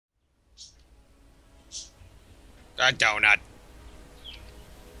A donut.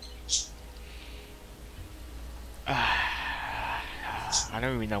 I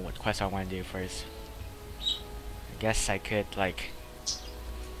don't even know what quest I want to do first. I guess I could like.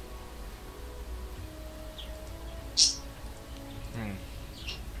 Hmm.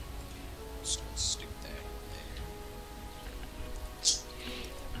 Stick that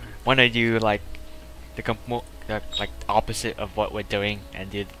Want to do like the like opposite of what we're doing and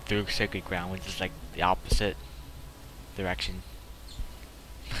do through sacred ground, which is like the opposite direction.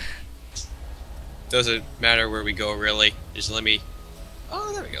 Doesn't matter where we go, really. Just let me.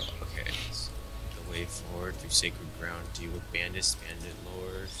 Oh, there we go. Okay. The way forward through sacred ground. Deal with bandits, bandit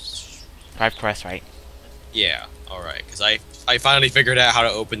lords. 5 quests, right? Yeah. All right. Because I finally figured out how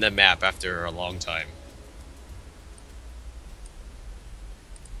to open the map after a long time.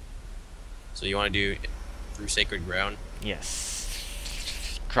 So you want to do through sacred ground?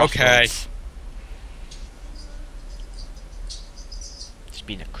 Yes. Okay. Crossroads. Just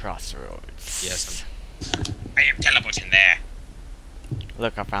being a crossroads. Yes. I am teleporting there.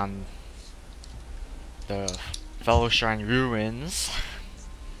 Look, I found the Fellow Shrine ruins.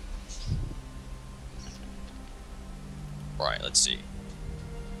 Right. Let's see.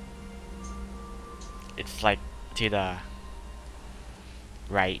 It's like to the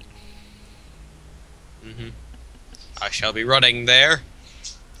right. Mm-hmm. I shall be running there.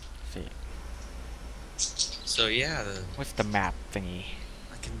 See, So yeah, what's the map thingy?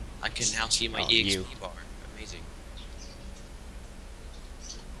 I can now see my Oh, EXP you. bar. Amazing.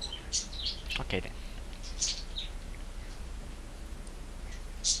 Okay then.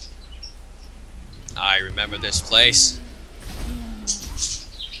 I remember this place.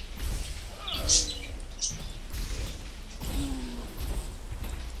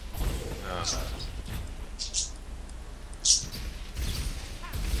 Oh.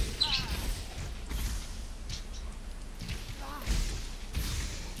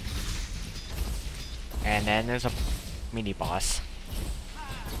 And then there's a mini boss.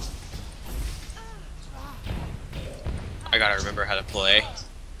 I gotta remember how to play.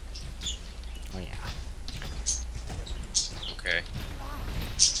 Oh yeah. Okay.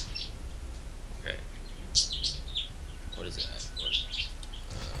 Okay. What is that?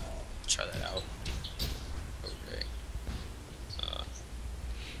 Try that out. Okay.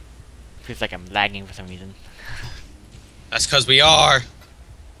 Feels like I'm lagging for some reason. That's because we are.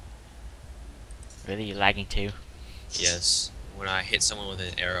 Really? You're lagging too? Yes. When I hit someone with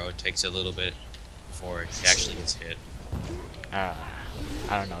an arrow, it takes a little bit before it actually gets hit. I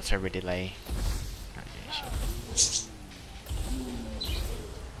don't know, server delay. Not really sure.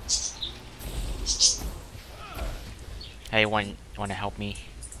 Hey, wanna help me?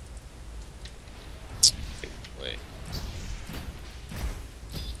 Wait.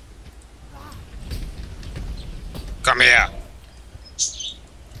 Come here.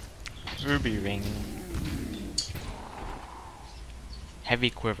 Ruby ring. Heavy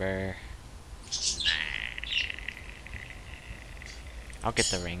quiver. I'll get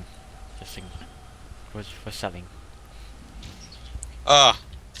the ring. Just for selling. Ah,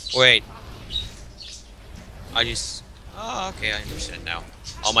 wait. I just. Oh, okay, I understand now.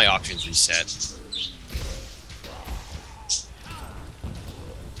 All my options reset.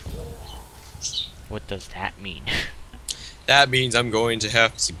 What does that mean? That means I'm going to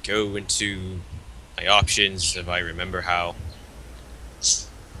have to go into my options if I remember how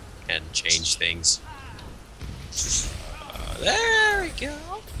and change things. There we go.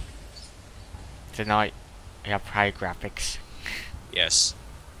 So now I have high graphics. Yes.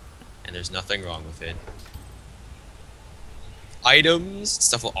 And there's nothing wrong with it. Items,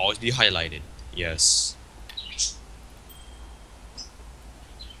 stuff will always be highlighted. Yes.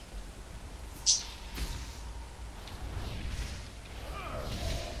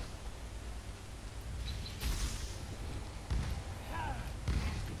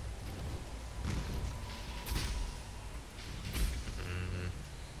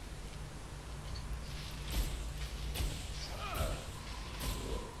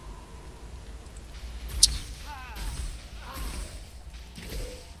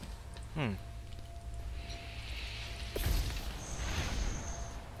 Hmm.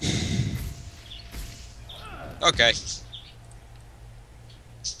 Okay.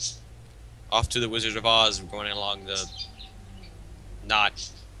 Off to the Wizard of Oz. We're going along the not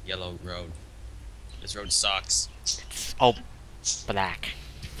yellow road. This road sucks. It's all black.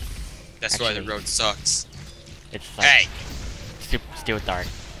 That's why the Actually- road sucks. It's like Hey! still dark.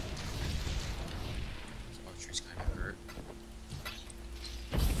 Archer's kind of hurt.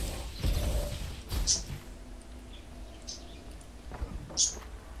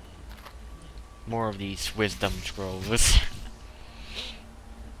 More of these wisdom scrolls.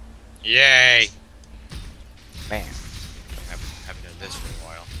 Yay! Bam. Haven't done this for a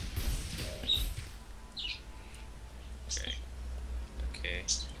while. Okay. Okay.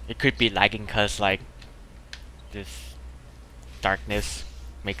 It could be lagging cause like this darkness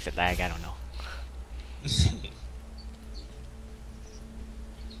makes it lag. I don't know.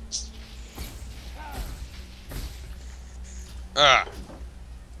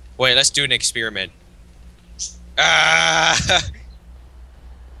 Wait, let's do an experiment. Ah!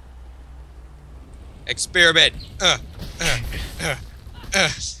 Experiment.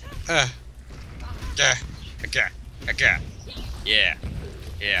 Okay. Yeah.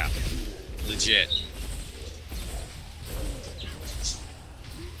 Yeah. Legit.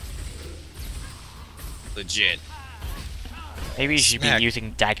 Legit. Maybe you should Smack. be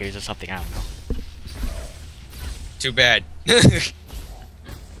using daggers or something. I don't know. Too bad. That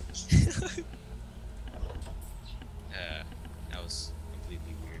was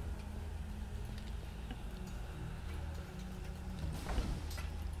completely weird.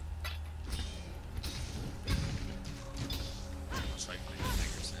 I'll try finding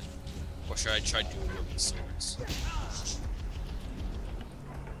daggers then. Or should I try dual wielding swords?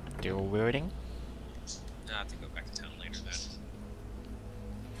 Dual wielding? Nah, I have to go back to town later then.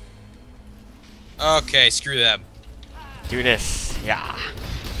 Okay, screw them. Do this. Yeah.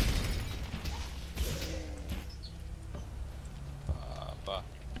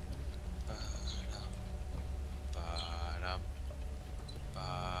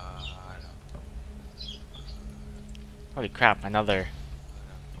 Holy crap! Another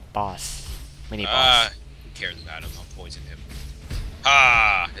boss. Mini boss. Who cares about him? I'll poison him.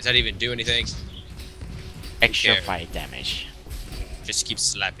 Ah! Does that even do anything? Extra cares? fight damage. Just keep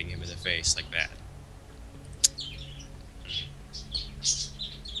slapping him in the face like that.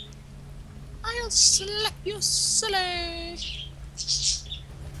 I'll slap you silly.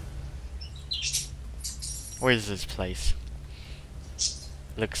 Where is this place?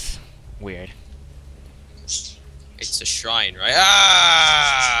 Looks weird. It's a shrine, right?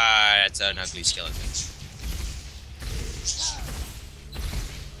 Ah! That's an ugly skeleton.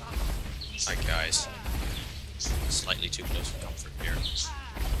 Hi guys. Slightly too close for comfort here.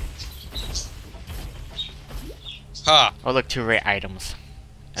 Ha! Oh look, two rare items.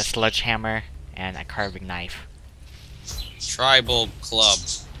 A sledgehammer and a carving knife. Tribal club.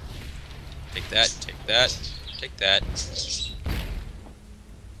 Take that, take that, take that.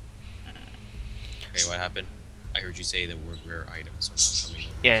 Okay, what happened? I heard you say the word rare item, so now I'm coming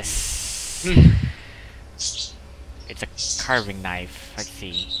over. Yes. It's a carving knife. Let's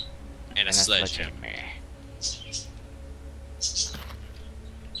see. And a sledgehammer.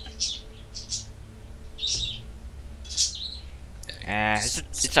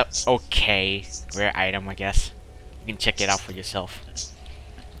 It's a okay rare item, I guess. You can check it out for yourself.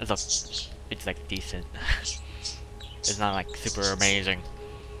 It's like decent. It's not like super amazing.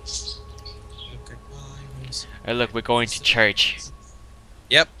 Hey, look, we're going to church.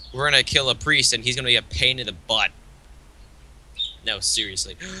 Yep, we're gonna kill a priest and he's gonna be a pain in the butt. No,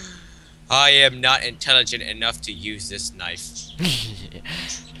 seriously. I am not intelligent enough to use this knife.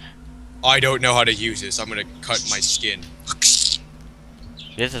 I don't know how to use this. I'm gonna cut my skin.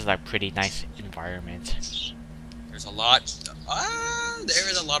 This is like pretty nice environment. There's a lot. There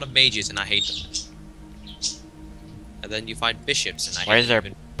is a lot of mages and I hate them. And then you find bishops and I Why hate is there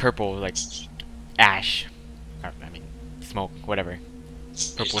them. purple like ash? Or, I mean, smoke, whatever.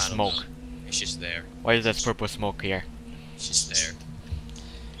 Purple I don't smoke. know. It's just there. Why is there purple smoke here? It's just there.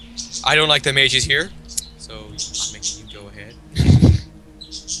 I don't like the mages here, so I'm making you go ahead.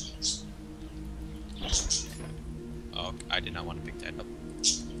 Oh, I did not want to pick that up.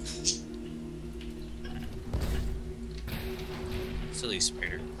 Silly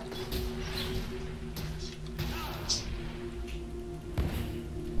spider.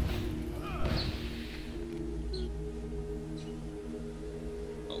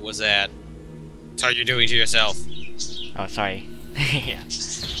 What was that? What are you doing to yourself? Oh, sorry. Yeah.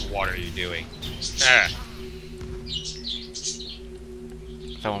 What are you doing? Ah.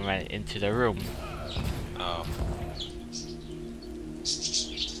 Someone went into the room. Oh.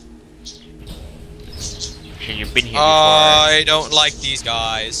 Sure, you've been here before. I don't like these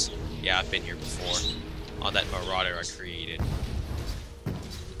guys. Yeah, I've been here before. On that marauder I created.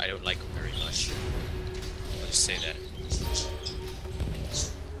 I don't like them very much. I'll just say that.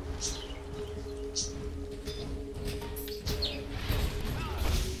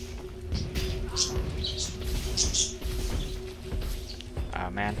 Oh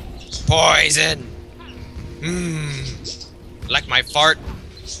man. Poison! Mmm. Like my fart?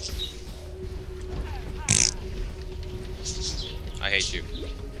 I hate you. You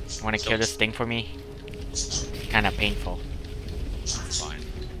wanna kill this thing for me? Kinda painful. Fine.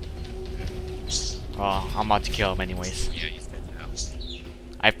 Well, I'm about to kill him anyways. Yeah, he's dead now.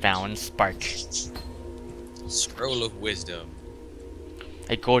 I found Spark. Scroll of Wisdom.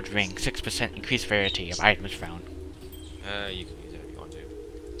 A gold ring, 6% increased variety of items found. You can use that if you want to.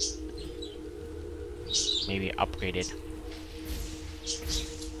 Maybe upgraded.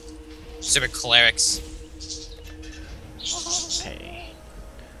 Civic Clerics. Okay.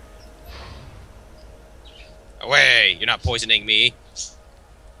 Away! You're not poisoning me.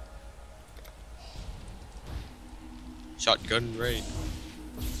 Shotgun rain.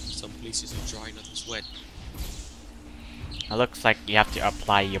 Some places are dry, nothing's wet. It looks like you have to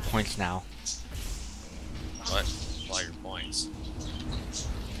apply your points now. What? Apply your points.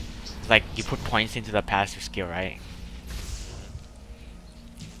 Like, you put points into the passive skill, right?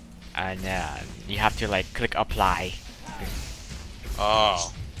 And you have to, like, click apply.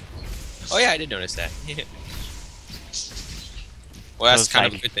 Oh. Oh yeah, I did notice that. Well, that's it's kind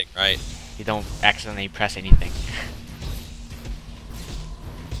of like- a good thing, right? You don't accidentally press anything.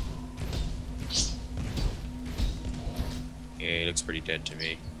 Yeah, it looks pretty dead to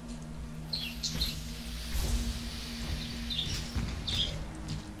me.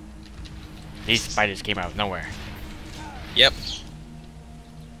 These spiders came out of nowhere. Yep.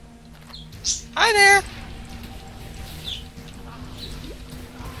 Hi there!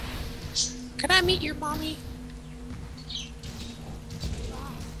 Can I meet your mommy?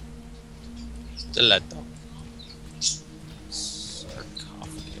 Stiletto.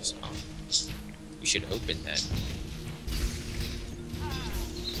 Sarcophagus. Oh. We should open that.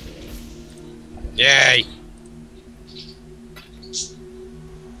 Yay!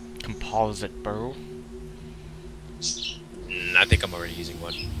 Composite bow. I think I'm already using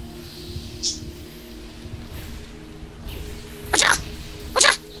one.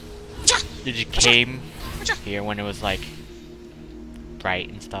 Did you came here when it was like bright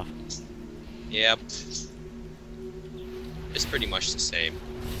and stuff? Yep. It's pretty much the same.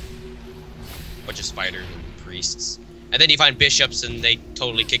 Bunch of spiders and priests. And then you find bishops and they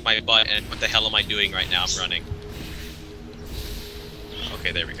totally kick my butt, and what the hell am I doing right now? I'm running.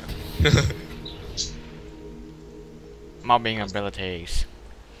 Okay, there we go. Mobbing abilities.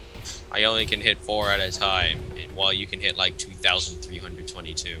 I only can hit 4 at a time, and while you can hit like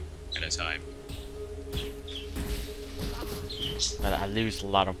 2,322 at a time. But I lose a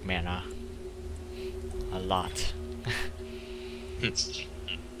lot of mana. A lot.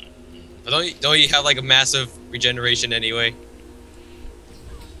 But don't you have like a massive regeneration anyway?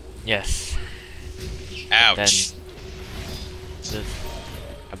 Yes. Ouch. Then this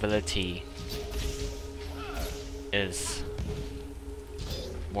ability is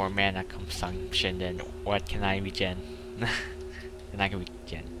more mana consumption than what can I regen. Then I can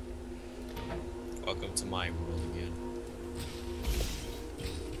regen. Welcome to my world again.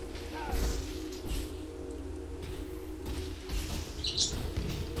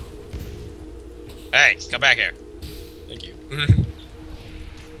 Hey, come back here. Thank you.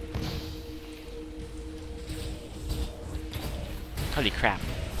 Holy crap.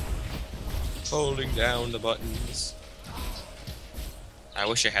 Holding down the buttons. I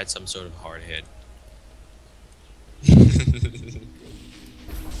wish I had some sort of hard hit.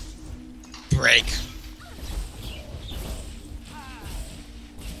 Break.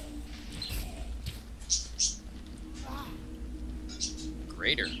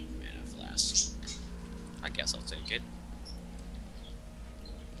 Greater mana flask. I guess I'll take it.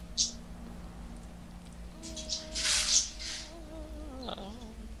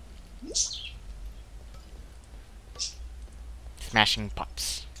 Smashing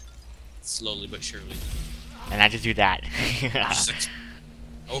pops. Slowly but surely. And I just do that.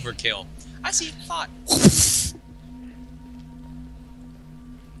 Overkill. I see thought.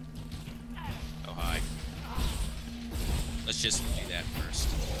 Oh hi. Let's just do that first.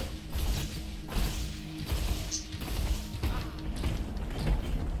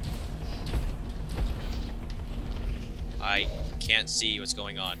 I can't see what's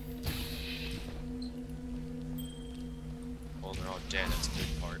going on. Well, they're all dead. That's a good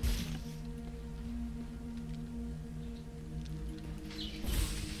part.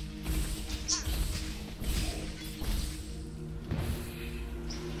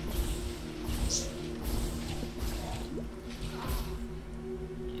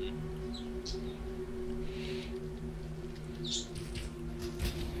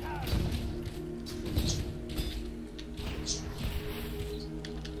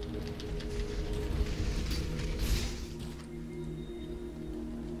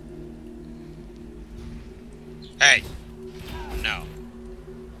 Hey! No.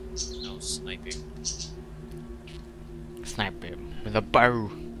 sniping. Snipe him with a bow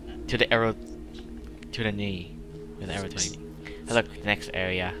to the arrow to the knee. With the arrow to the knee. Oh, look, next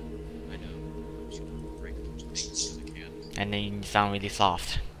area. I know. I'm just gonna break those things as I can. And then you sound really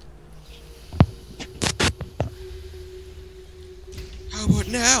soft. How about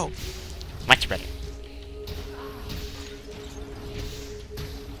now? Much better.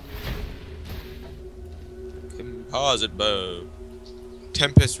 Composite bow.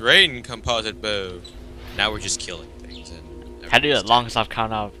 Tempest Rain composite bow. Now we're just killing things. And How did the long stuff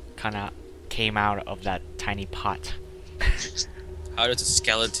kind of came out of that tiny pot? How does a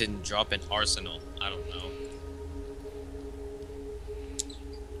skeleton drop an arsenal? I don't know.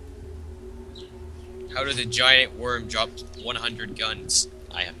 How does a giant worm drop 100 guns?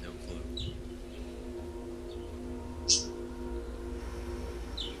 I have no clue.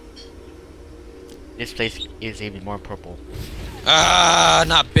 This place is even more purple. Ah,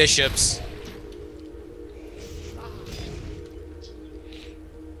 not bishops.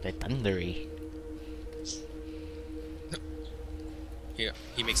 They're thundery.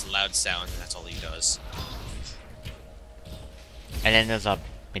 He makes loud sound, and that's all he does. And then there's a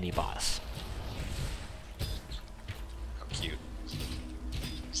mini boss. How cute.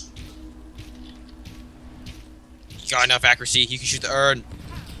 You got enough accuracy, you can shoot the urn.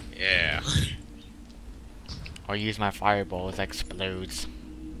 Yeah. Or use my fireball, it explodes.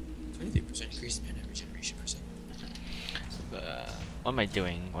 23% increase in mana regeneration or something. What am I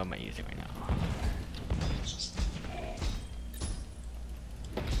doing? What am I using right now?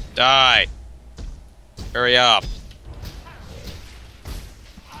 Die! Hurry up!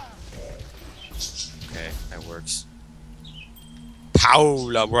 Okay, that works.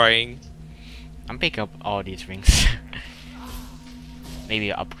 Power ring! I'm picking up all these rings.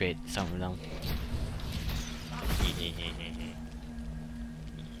 Maybe I'll upgrade some of them.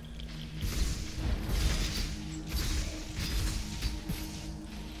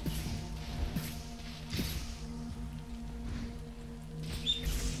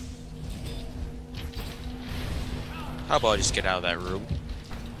 How about I just get out of that room?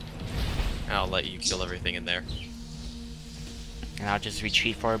 And I'll let you kill everything in there. And I'll just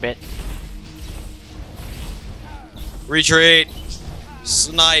retreat for a bit. Retreat!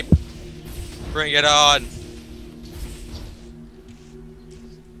 Snipe! Bring it on!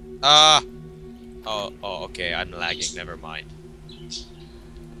 Ah! Oh, okay, I'm lagging, never mind.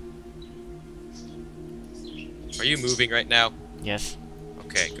 Are you moving right now? Yes.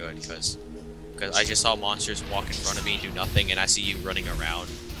 Okay, good, because I just saw monsters walk in front of me and do nothing, and I see you running around.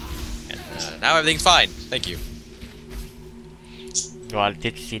 And now everything's fine. Thank you. Well, I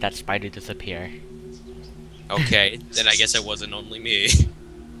did see that spider disappear. Okay, then I guess it wasn't only me.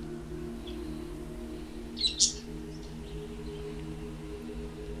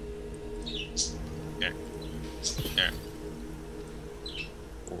 There. There.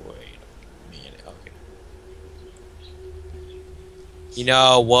 Wait a minute, okay. You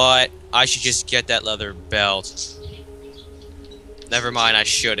know what? I should just get that leather belt. Never mind, I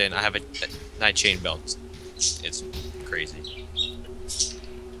shouldn't. I have a night chain belt. It's crazy.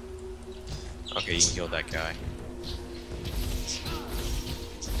 Okay, you can kill that guy.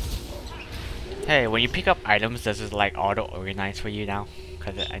 Hey, when you pick up items, does it like auto-organize for you now?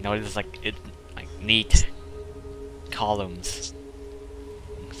 Cause I noticed like neat columns.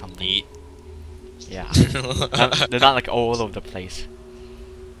 Something. Neat. Yeah. They're not like all over the place.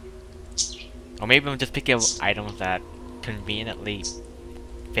 Or maybe I'm just picking up items that conveniently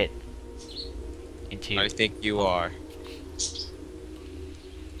fit into. I think you are.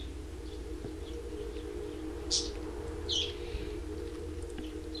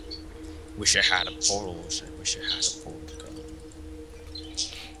 Wish I had a portal. Wish I had a portal gun.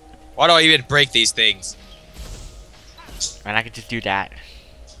 Why do I even break these things? And I could just do that.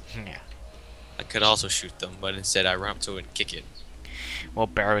 Yeah. I could also shoot them, but instead I run up to it and kick it. Well,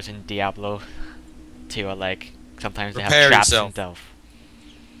 barrels in Diablo 2 are like, sometimes they Prepare have traps yourself. and stuff.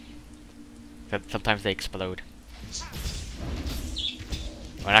 But sometimes they explode.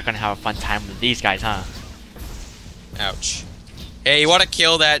 We're not gonna have a fun time with these guys, huh? Ouch. Hey, you wanna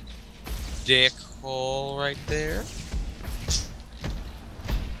kill that dickhole right there?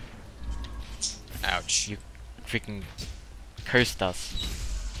 Ouch. You freaking cursed us.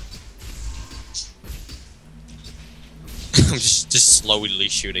 I'm just slowly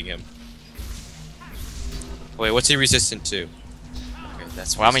shooting him. Wait, what's he resistant to? Okay,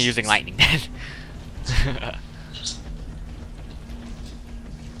 that's Why am I using lightning then?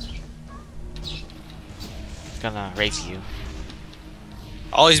 It's gonna rape you.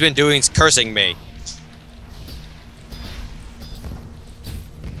 All he's been doing is cursing me.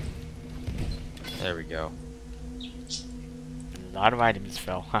 There we go. A lot of items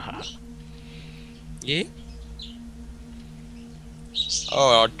fell. Yeah.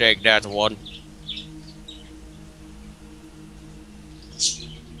 Oh, I'll take that one.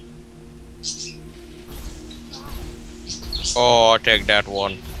 Oh, I'll take that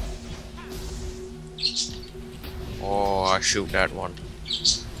one. Oh, I shoot that one.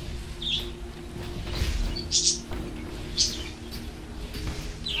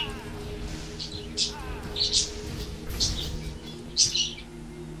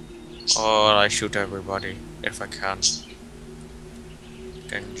 Oh, I shoot everybody if I can.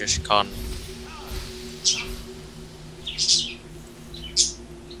 Can just can't.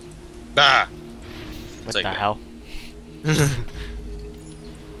 Ah! What Take the it. hell?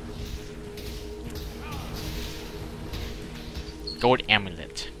 Gold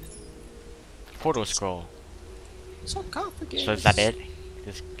amulet. Portal scroll. Sarcophagus. So is that it?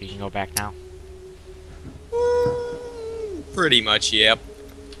 Just you can go back now. Pretty much, yep.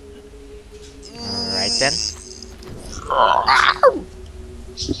 Alright then.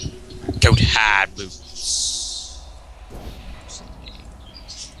 Goat hide boots.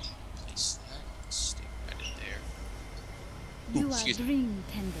 Stick right in there. You are excuse me. Dream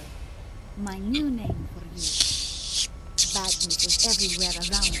Tender, my new name for you. Badness is everywhere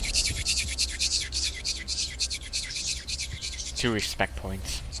around. 2 respect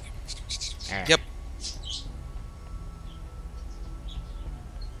points. Alright. Yep.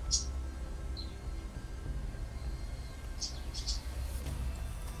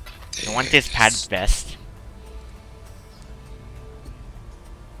 You want this padded vest?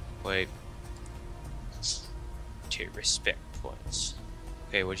 Wait. 2 respect points.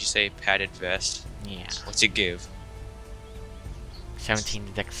 Okay, what'd you say? Padded vest? Yeah. What's it give? 17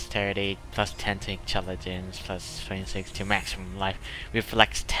 to dexterity, plus 10 to intelligence, plus 26 to maximum life.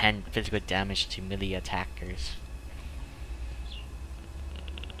 Reflects 10 physical damage to melee attackers.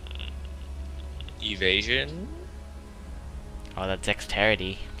 Evasion? Oh, that's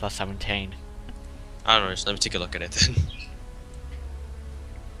dexterity, plus 17. I don't know, just let me take a look at it then.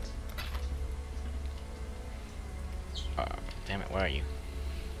 Damn it, where are you?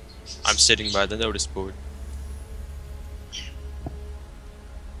 I'm sitting by the notice board.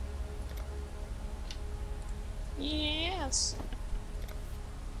 Yes.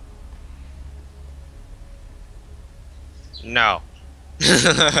 No.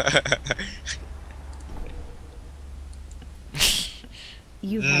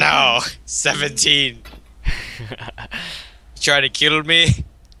 You have No. 17. Try to kill me?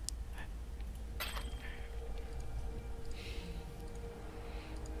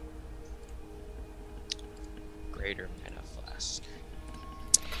 Greater mana flask.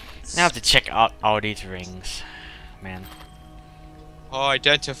 Now I have to check out all these rings. Man. Oh,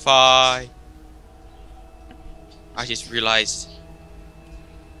 identify. I just realized.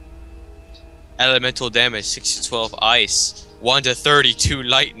 Elemental damage 6 to 12 ice, 1 to 32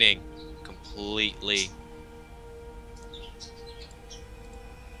 lightning. Completely.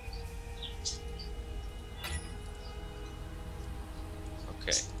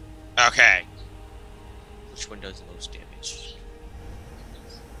 Okay. Okay. Which one does the most damage?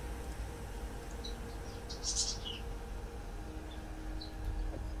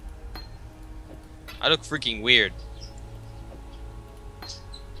 I look freaking weird.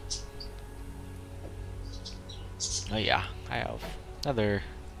 Oh yeah, I have another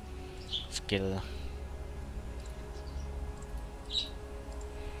skill.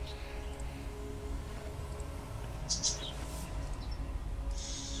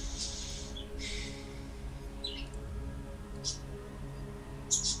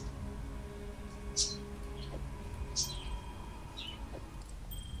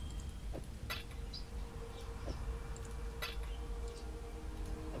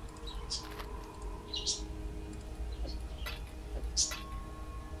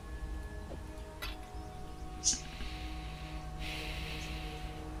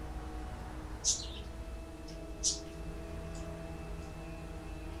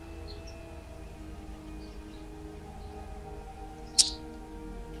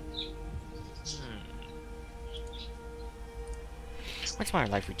 What's my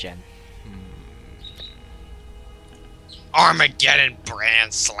life regen? Armageddon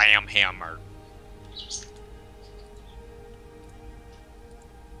brand slam hammer.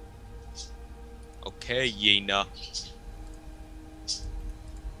 Okay, Yena.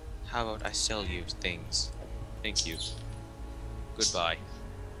 How about I sell you things? Thank you. Goodbye.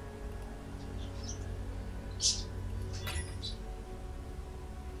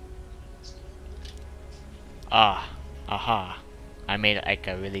 Ah, aha. I made like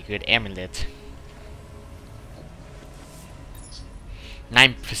a really good amulet.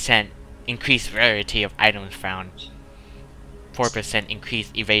 9% increased rarity of items found. 4%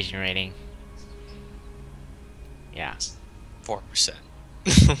 increased evasion rating. Yeah. 4%.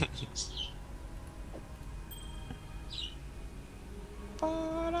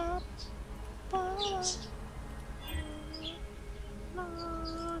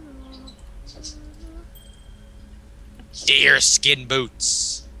 Deer skin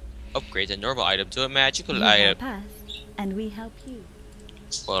boots. Upgrade a normal item to a magical You item. help us, and we help you.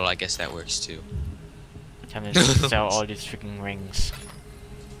 Well, I guess that works too. Time to sell all these freaking rings.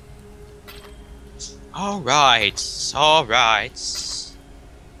 Alright, alright.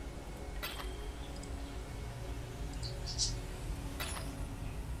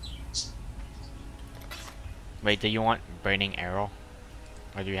 Wait, do you want burning arrow?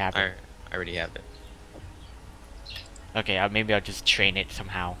 Or do you have it? I already have it. Okay, maybe I'll just train it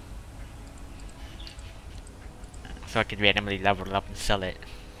somehow. So I can randomly level it up and sell it.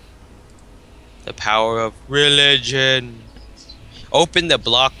 The power of religion. Open the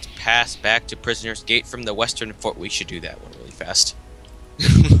blocked path back to Prisoner's Gate from the western fort. We should do that one really fast.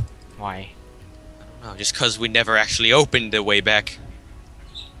 Why? Oh, just because we never actually opened the way back.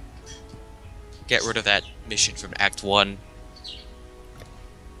 Get rid of that mission from Act 1.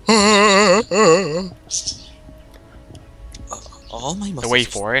 All my muscles. The way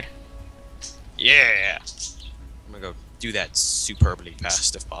forward? Yeah! I'm gonna go do that superbly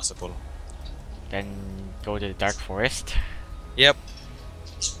fast if possible. Then go to the dark forest. Yep.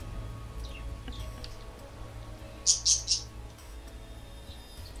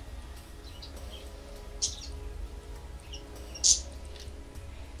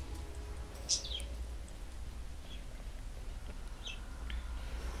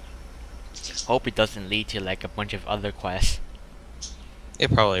 Hope it doesn't lead to like a bunch of other quests.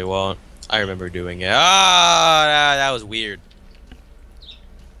 It probably won't. I remember doing it. Ah, that was weird.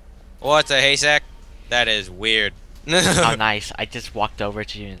 What's a haystack? That is weird. Oh nice, I just walked over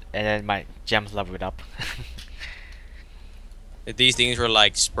to you and then my gems leveled up. These things were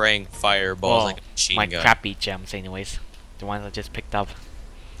like spraying fireballs Well, like a machine my gun. crappy gems anyways. The ones I just picked up.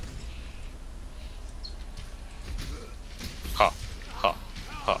 Ha, ha,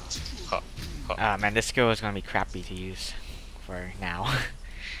 ha, ha, ha. Ah man, this skill is gonna be crappy to use for now.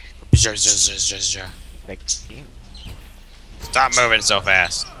 Like, Stop moving so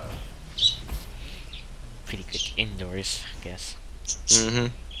fast. pretty good indoors, I guess. Mm-hmm.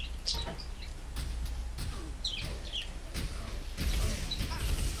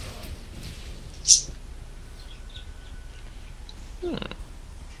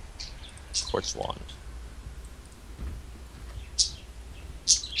 Quartz wand.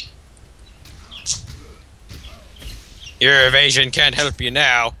 Your evasion can't help you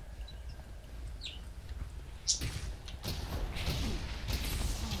now.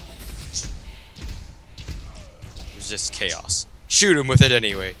 Resist chaos. Shoot him with it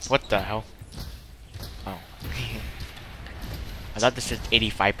anyway. What the hell? Oh. I thought this is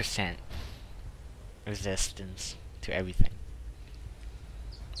 85% resistance to everything.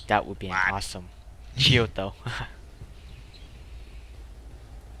 That would be an What? awesome shield though.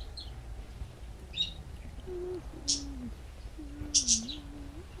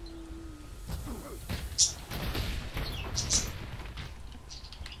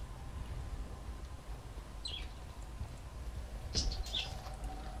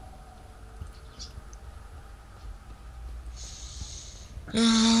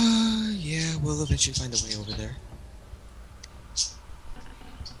 Yeah, we'll eventually find a way over there.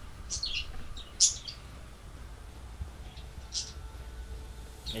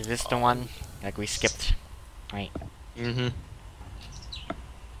 Is this the one like we skipped? Right. Mm-hmm.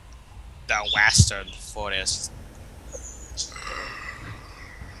 The Western Forest.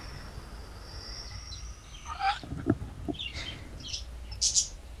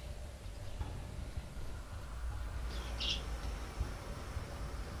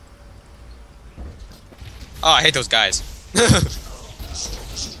 Oh, I hate those guys.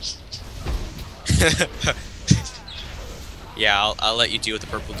 Yeah, I'll let you deal with the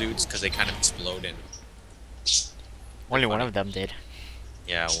purple dudes because they kind of explode and Only one of them did.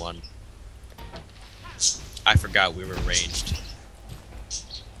 yeah, one. I forgot we were ranged.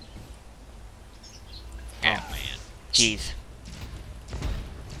 Oh man. Jeez.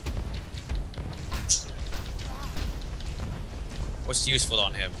 What's useful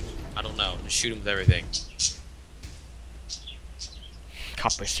on him? I don't know. Just shoot him with everything.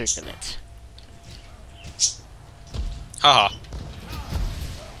 Copper circlet. Haha.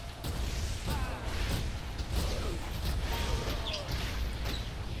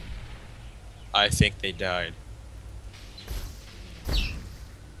 I think they died.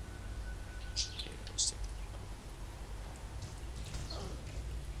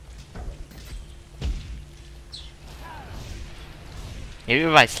 Maybe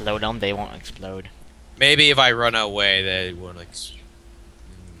if I slow them, they won't explode. Maybe if I run away, they won't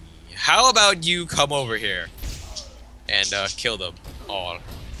How about you come over here and kill them all?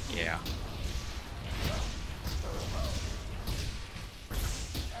 Yeah.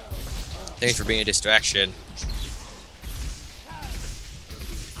 Thanks for being a distraction.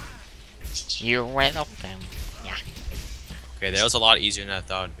 You're welcome. Yeah. Okay, that was a lot easier than I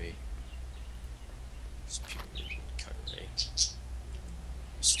thought it'd be. Just purely cut away.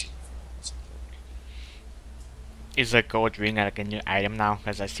 Is a gold ring like a new item now?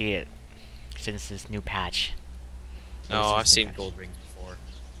 Because I see it since this new patch. No, I've seen gold ring before.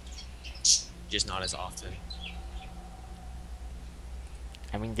 Just not as often.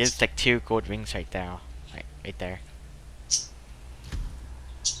 I mean, there's like 2 gold rings right there. Right there.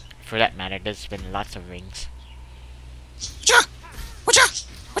 For that matter, there's been lots of rings.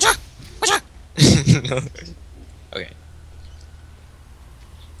 Okay.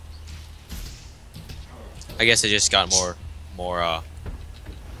 I guess it just got more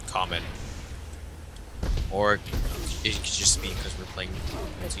common. Or it could just be because we're playing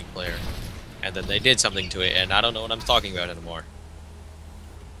multiplayer. And then they did something to it, and I don't know what I'm talking about anymore.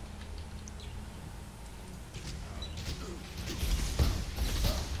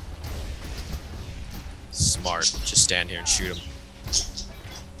 Smart. Just stand here and shoot him.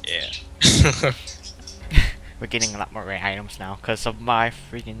 Yeah. We're getting a lot more rare items now because of my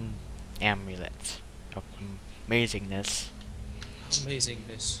freaking amulet of amazingness.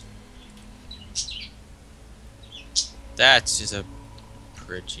 Amazingness. That's just a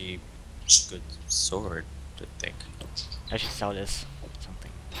pretty good sword, I think. I should sell this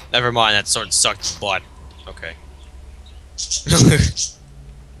something. Never mind, that sword sucked butt. Okay.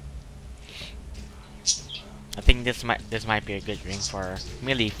 I think this might be a good ring for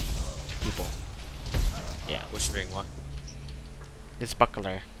melee people. Yeah. Which ring? What? This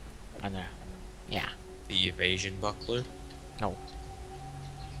buckler. On there. Yeah. The evasion buckler? No.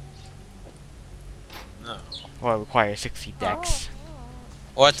 No. Well, it requires 60 dex.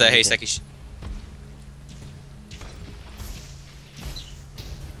 What the So hey, they Seki?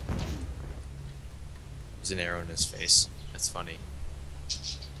 There's an arrow in his face. That's funny.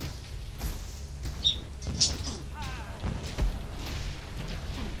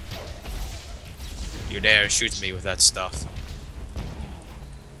 You dare shoot me with that stuff.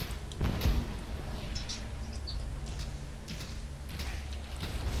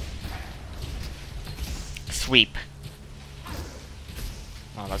 Sweep.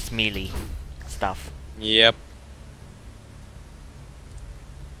 Oh, that's melee stuff. Yep.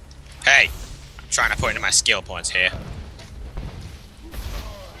 Hey! I'm trying to put in my skill points here.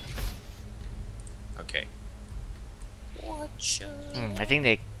 Okay. I think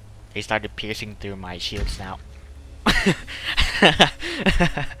they started piercing through my shields now. That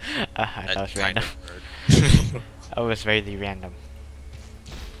was random. That was very random.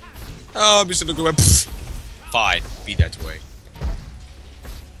 Oh, I'm just gonna go. Fine, be that way.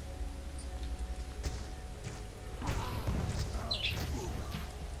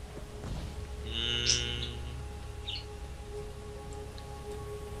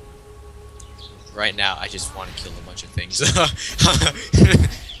 Right now, I just want to kill a bunch of things.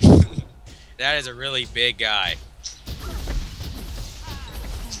 That is a really big guy.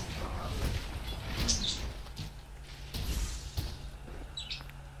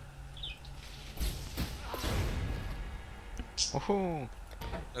 Woohoo!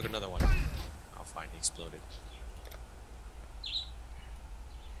 Look, another one. Oh, fine, he exploded.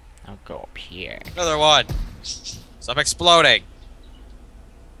 I'll go up here. Another one! Stop exploding!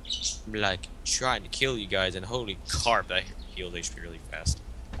 I'm like trying to kill you guys, and holy carp, that healed HP really fast.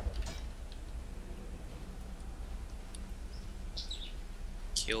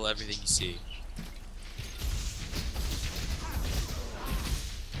 Kill everything you see.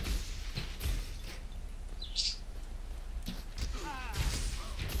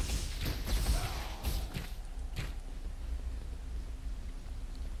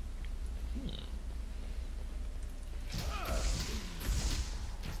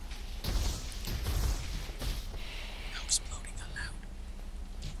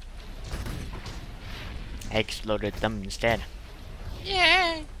 I exploded them instead.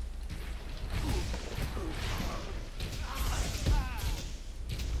 Yeah.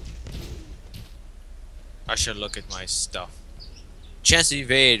 I should look at my stuff. Chance to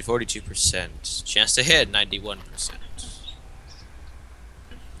evade 42%. Chance to hit 91%.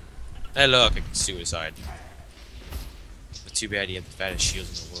 Hey look, I can suicide. But too bad you have the fattest shield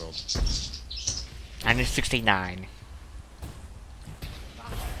in the world. And it's 69.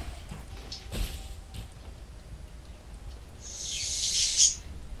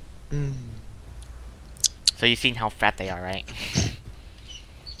 So you've seen how fat they are, right?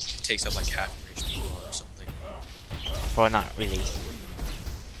 It takes up like half your HP or something. Well, not really.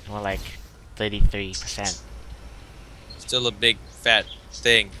 More like 33%. Still a big fat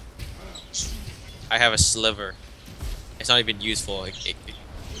thing. I have a sliver. It's not even useful. It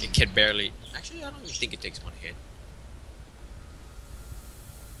can barely. Actually, I don't even think it takes one hit.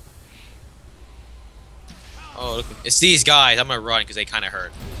 Oh, look! It's these guys. I'm gonna run because they kind of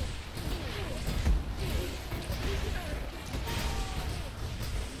hurt.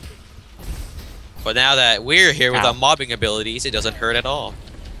 But now that we're here with Ow. our mobbing abilities, it doesn't hurt at all.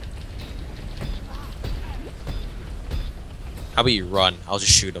 How about you run? I'll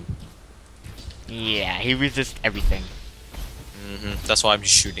just shoot him. Yeah, he resists everything. That's why I'm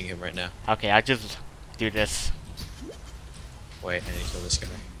just shooting him right now. Okay, I'll just do this. Wait, I need to kill this guy.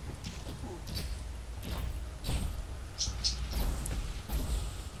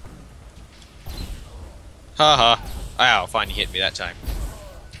 Haha. Ow, fine, he hit me that time.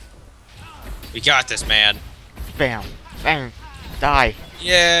 We got this, man. Bam! Bam! Die!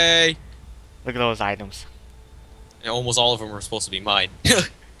 Yay! Look at those items. And almost all of them were supposed to be mine.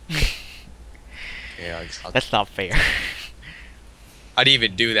 Yeah, That's not fair. I didn't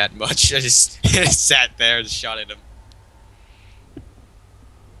even do that much. I just sat there and shot at him.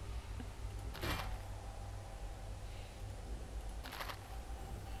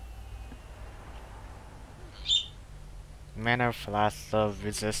 Mana Flask of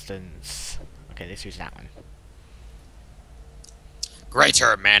Resistance. Okay, let's use that one.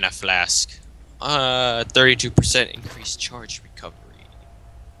 Greater mana flask. 32% increased charge recovery.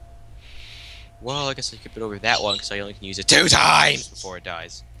 Well, I guess I could put over that one because I only can use it 2 times before it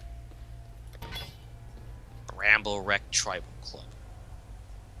dies. Ramble Wreck Tribal Club.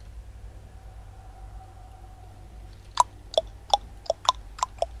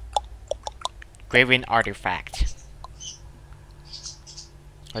 Graven Artifact.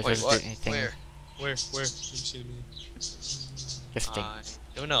 Or Wait, does it what? do anything? Where? Let me see. This thing.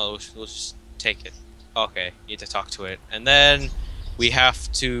 No, we'll just take it. Okay, need to talk to it. And then we have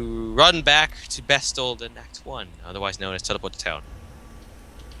to run back to Bestold in Act 1, otherwise known as Teleport to Town.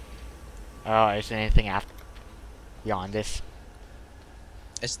 Oh, is there anything after beyond this?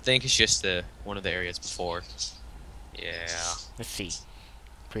 I think it's just one of the areas before. Yeah, Let's see.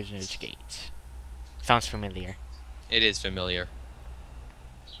 Prisoner's Gate. Sounds familiar. it is familiar.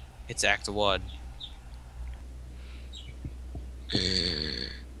 It's Act 1.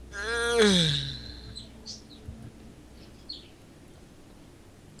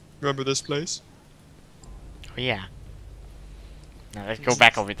 Remember this place? Oh yeah. Now let's go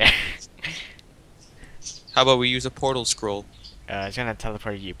back over there. How about we use a portal scroll? It's gonna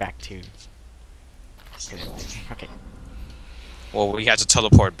teleport you back to. Okay. Well, we had to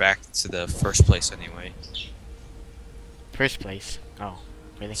teleport back to the first place anyway. First place. Oh,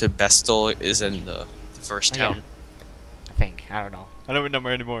 really? So Bestol is in the first Oh, yeah. town. I think. I don't know. I don't remember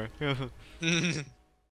anymore.